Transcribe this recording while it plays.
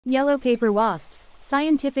Yellow paper wasps,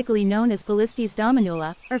 scientifically known as Polistes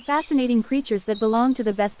dominula, are fascinating creatures that belong to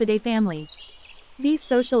the Vespidae family. These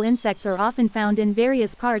social insects are often found in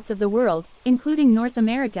various parts of the world, including North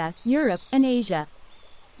America, Europe, and Asia.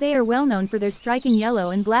 They are well known for their striking yellow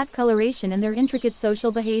and black coloration and their intricate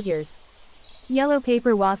social behaviors. Yellow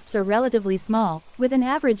paper wasps are relatively small, with an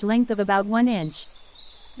average length of about 1 inch.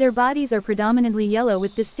 Their bodies are predominantly yellow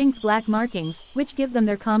with distinct black markings, which give them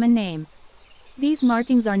their common name. These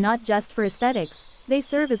markings are not just for aesthetics, they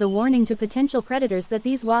serve as a warning to potential predators that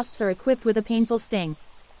these wasps are equipped with a painful sting.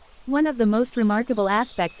 One of the most remarkable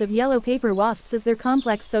aspects of yellow paper wasps is their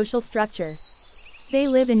complex social structure. They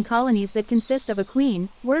live in colonies that consist of a queen,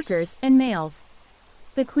 workers, and males.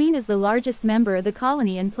 The queen is the largest member of the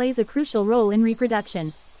colony and plays a crucial role in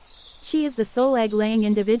reproduction. She is the sole egg-laying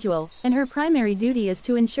individual, and her primary duty is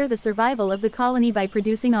to ensure the survival of the colony by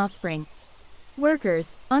producing offspring.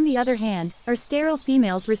 Workers, on the other hand, are sterile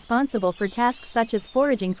females responsible for tasks such as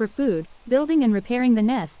foraging for food, building and repairing the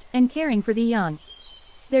nest, and caring for the young.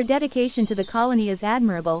 Their dedication to the colony is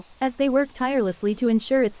admirable, as they work tirelessly to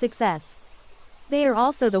ensure its success. They are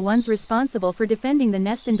also the ones responsible for defending the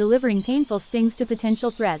nest and delivering painful stings to potential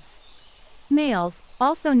threats. Males,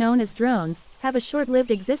 also known as drones, have a short-lived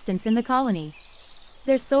existence in the colony.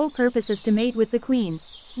 Their sole purpose is to mate with the queen.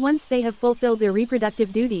 Once they have fulfilled their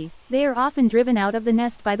reproductive duty, they are often driven out of the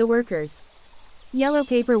nest by the workers. Yellow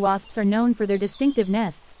paper wasps are known for their distinctive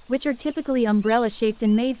nests, which are typically umbrella-shaped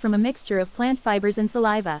and made from a mixture of plant fibers and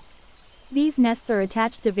saliva. These nests are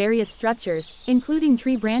attached to various structures, including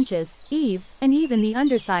tree branches, eaves, and even the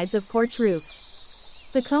undersides of porch roofs.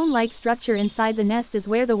 The cone-like structure inside the nest is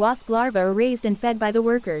where the wasp larvae are raised and fed by the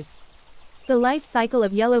workers. The life cycle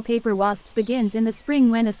of yellow paper wasps begins in the spring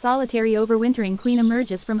when a solitary overwintering queen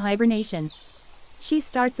emerges from hibernation. She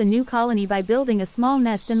starts a new colony by building a small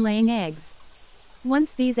nest and laying eggs.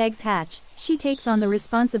 Once these eggs hatch, she takes on the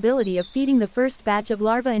responsibility of feeding the first batch of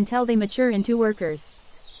larvae until they mature into workers.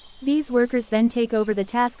 These workers then take over the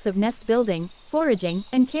tasks of nest building, foraging,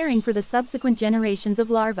 and caring for the subsequent generations of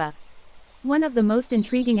larvae. One of the most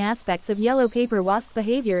intriguing aspects of yellow paper wasp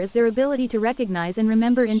behavior is their ability to recognize and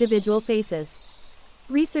remember individual faces.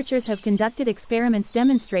 Researchers have conducted experiments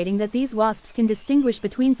demonstrating that these wasps can distinguish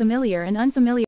between familiar and unfamiliar